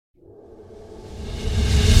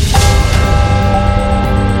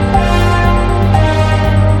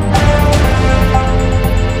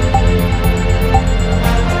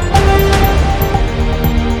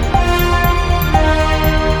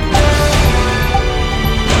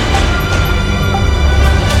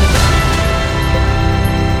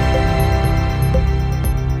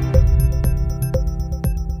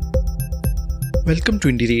Welcome to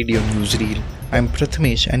Indie Radio Newsreel. I'm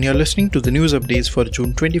Prathamesh and you're listening to the news updates for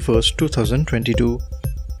June 21st, 2022.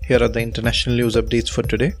 Here are the international news updates for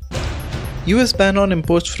today. US ban on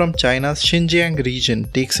imports from China's Xinjiang region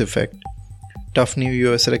takes effect. Tough new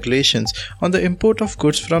US regulations on the import of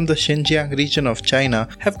goods from the Xinjiang region of China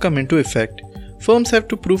have come into effect. Firms have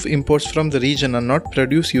to prove imports from the region are not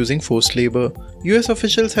produced using forced labor. US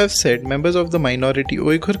officials have said members of the minority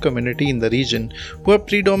Uyghur community in the region, who are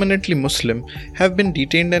predominantly Muslim, have been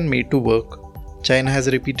detained and made to work. China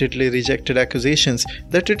has repeatedly rejected accusations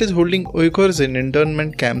that it is holding Uyghurs in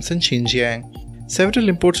internment camps in Xinjiang. Several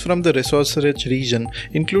imports from the resource-rich region,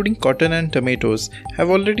 including cotton and tomatoes, have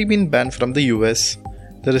already been banned from the US.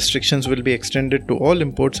 The restrictions will be extended to all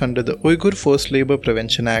imports under the Uyghur Forced Labor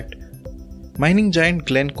Prevention Act. Mining giant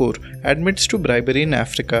Glencore admits to bribery in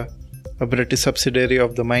Africa. A British subsidiary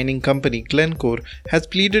of the mining company Glencore has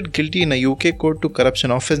pleaded guilty in a UK court to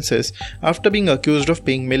corruption offences after being accused of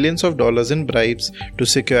paying millions of dollars in bribes to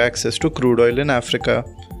secure access to crude oil in Africa.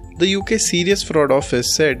 The UK Serious Fraud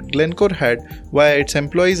Office said Glencore had, via its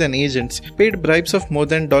employees and agents, paid bribes of more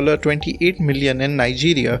than $28 million in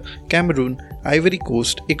Nigeria, Cameroon, Ivory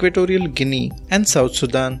Coast, Equatorial Guinea, and South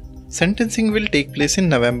Sudan. Sentencing will take place in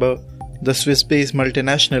November. The Swiss-based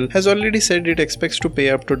multinational has already said it expects to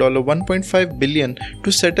pay up to $1.5 billion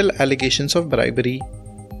to settle allegations of bribery.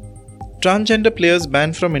 Transgender players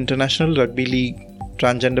banned from International Rugby League.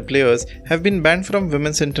 Transgender players have been banned from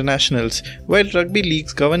women's internationals, while Rugby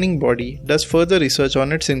League's governing body does further research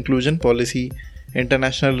on its inclusion policy.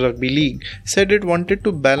 International Rugby League said it wanted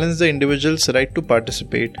to balance the individual's right to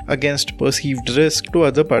participate against perceived risk to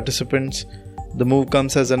other participants. The move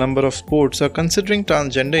comes as a number of sports are considering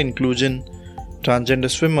transgender inclusion. Transgender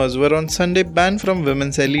swimmers were on Sunday banned from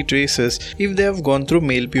women's elite races if they have gone through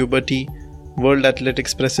male puberty. World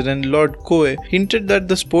Athletics President Lord Coe hinted that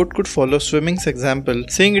the sport could follow swimming's example,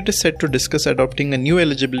 saying it is set to discuss adopting a new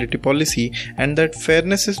eligibility policy and that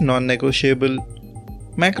fairness is non-negotiable.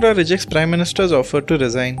 Macron rejects Prime Minister's offer to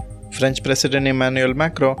resign. French President Emmanuel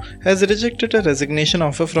Macron has rejected a resignation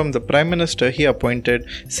offer from the Prime Minister he appointed,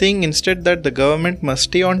 saying instead that the government must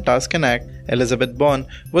stay on task and act. Elizabeth Borne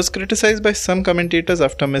was criticized by some commentators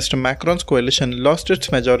after Mr. Macron's coalition lost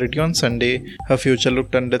its majority on Sunday. Her future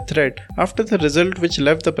looked under threat after the result, which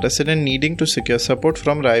left the president needing to secure support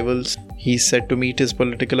from rivals. He is set to meet his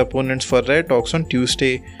political opponents for rare talks on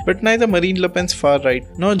Tuesday, but neither Marine Le Pen's far-right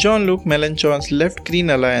nor Jean-Luc Mélenchon's left-green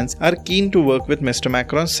alliance are keen to work with Mr.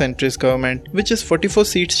 Macron's centrist government, which is 44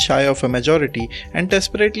 seats shy of a majority and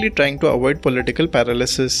desperately trying to avoid political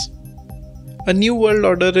paralysis. A new world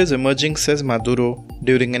order is emerging, says Maduro.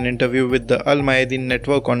 During an interview with the Al Mayadeen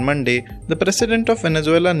network on Monday, the president of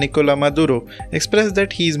Venezuela, Nicolás Maduro, expressed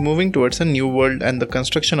that he is moving towards a new world and the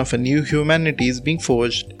construction of a new humanity is being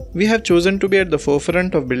forged. We have chosen to be at the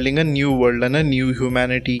forefront of building a new world and a new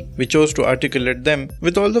humanity. We chose to articulate them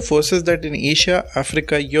with all the forces that in Asia,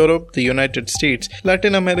 Africa, Europe, the United States,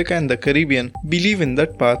 Latin America and the Caribbean believe in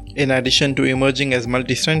that path. In addition to emerging as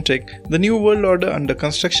multicentric, the new world order under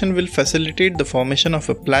construction will facilitate the formation of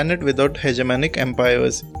a planet without hegemonic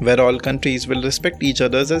empires, where all countries will respect each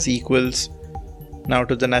other as equals. Now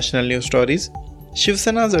to the national news stories. Shiv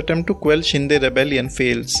Sena's attempt to quell Shinde rebellion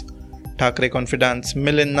fails. Thackeray confidants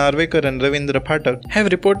Milind Narvekar and Ravindra Phatak have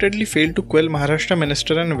reportedly failed to quell Maharashtra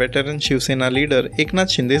minister and veteran Shiv Sena leader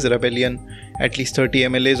Eknath Shinde's rebellion. At least 30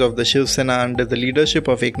 MLAs of the Shiv Sena under the leadership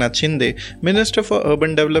of Eknath Shinde, Minister for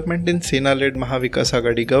Urban Development in Sena-led Mahavikas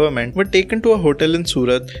Aghadi government, were taken to a hotel in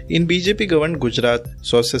Surat in BJP-governed Gujarat,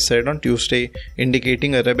 sources said on Tuesday,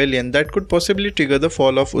 indicating a rebellion that could possibly trigger the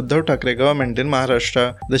fall of Uddhav Thackeray government in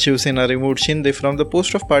Maharashtra. The Shiv Sena removed Shinde from the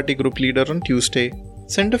post of party group leader on Tuesday.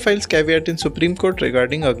 Centre files caveat in Supreme Court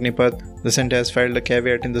regarding Agnipath. The Centre has filed a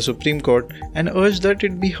caveat in the Supreme Court and urged that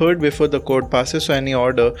it be heard before the court passes any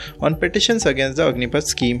order on petitions against the Agnipath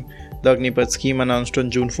scheme. The Agnipath scheme, announced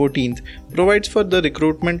on June 14th, provides for the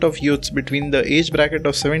recruitment of youths between the age bracket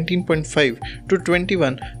of 17.5 to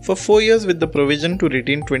 21 for 4 years, with the provision to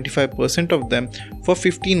retain 25% of them for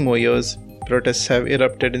 15 more years. Protests have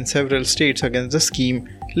erupted in several states against the scheme.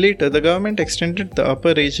 Later, the government extended the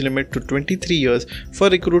upper age limit to 23 years for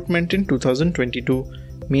recruitment in 2022.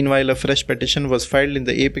 Meanwhile, a fresh petition was filed in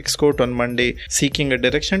the Apex Court on Monday, seeking a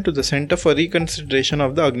direction to the Centre for Reconsideration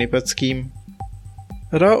of the Agnipath scheme.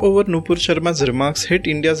 Rao over Nupur Sharma's remarks hit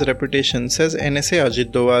India's reputation, says NSA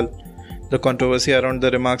Ajit Doval. The controversy around the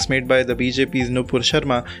remarks made by the BJP's Nupur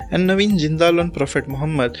Sharma and Naveen Jindal on Prophet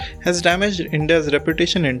Muhammad has damaged India's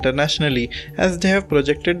reputation internationally, as they have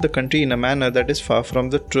projected the country in a manner that is far from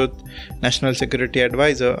the truth, National Security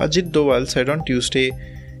Advisor Ajit Doval said on Tuesday.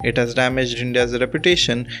 It has damaged India's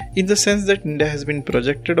reputation in the sense that India has been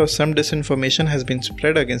projected or some disinformation has been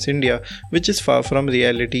spread against India, which is far from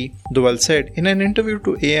reality, Doval said in an interview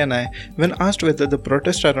to ANI when asked whether the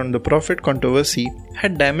protest around the Prophet controversy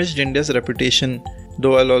had damaged India's reputation.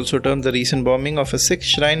 Doval also termed the recent bombing of a Sikh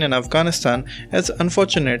shrine in Afghanistan as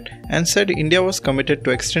unfortunate and said India was committed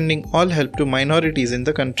to extending all help to minorities in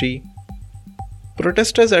the country.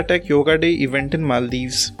 Protesters attack Yoga Day event in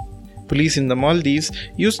Maldives. Police in the Maldives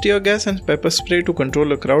used tear gas and pepper spray to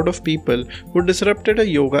control a crowd of people who disrupted a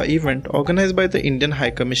yoga event organized by the Indian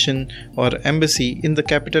High Commission or Embassy in the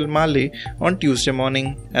capital Male on Tuesday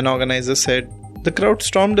morning, an organizer said. The crowd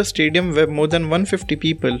stormed a stadium where more than 150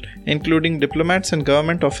 people, including diplomats and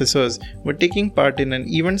government officers, were taking part in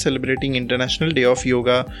an event celebrating International Day of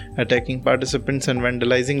Yoga, attacking participants and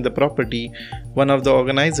vandalizing the property. One of the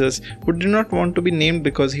organizers, who did not want to be named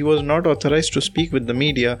because he was not authorized to speak with the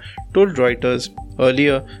media, told Reuters.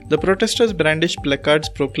 Earlier, the protesters brandished placards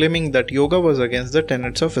proclaiming that yoga was against the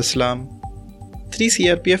tenets of Islam. 3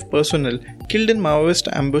 CRPF personnel killed in Maoist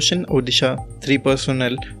ambush in Odisha. 3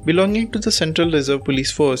 personnel belonging to the Central Reserve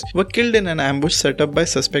Police Force were killed in an ambush set up by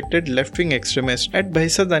suspected left-wing extremists at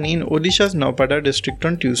Bhaisadani in Odisha's Naupada district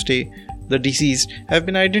on Tuesday. The deceased have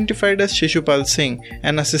been identified as Shishupal Singh,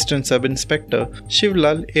 an assistant sub-inspector,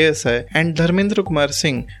 Shivlal ASI and Dharmendra Kumar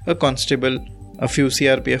Singh, a constable. A few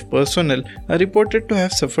CRPF personnel are reported to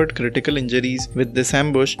have suffered critical injuries. With this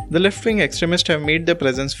ambush, the left-wing extremists have made their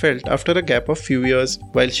presence felt after a gap of few years.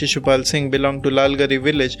 While Shishupal Singh belonged to Lalgari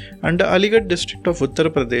village under Aligarh district of Uttar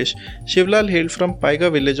Pradesh, Shivlal hailed from Paiga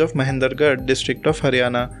village of Mahendragarh district of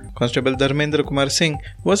Haryana. Constable Dharmendra Kumar Singh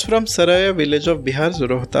was from Saraya village of Bihar's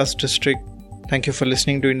Rohtas district. Thank you for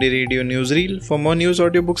listening to Indie Radio Newsreel. For more news,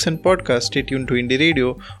 audiobooks and podcasts, stay tuned to Indie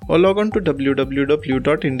Radio or log on to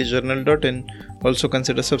www.indiejournal.in. Also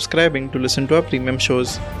consider subscribing to listen to our premium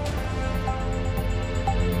shows.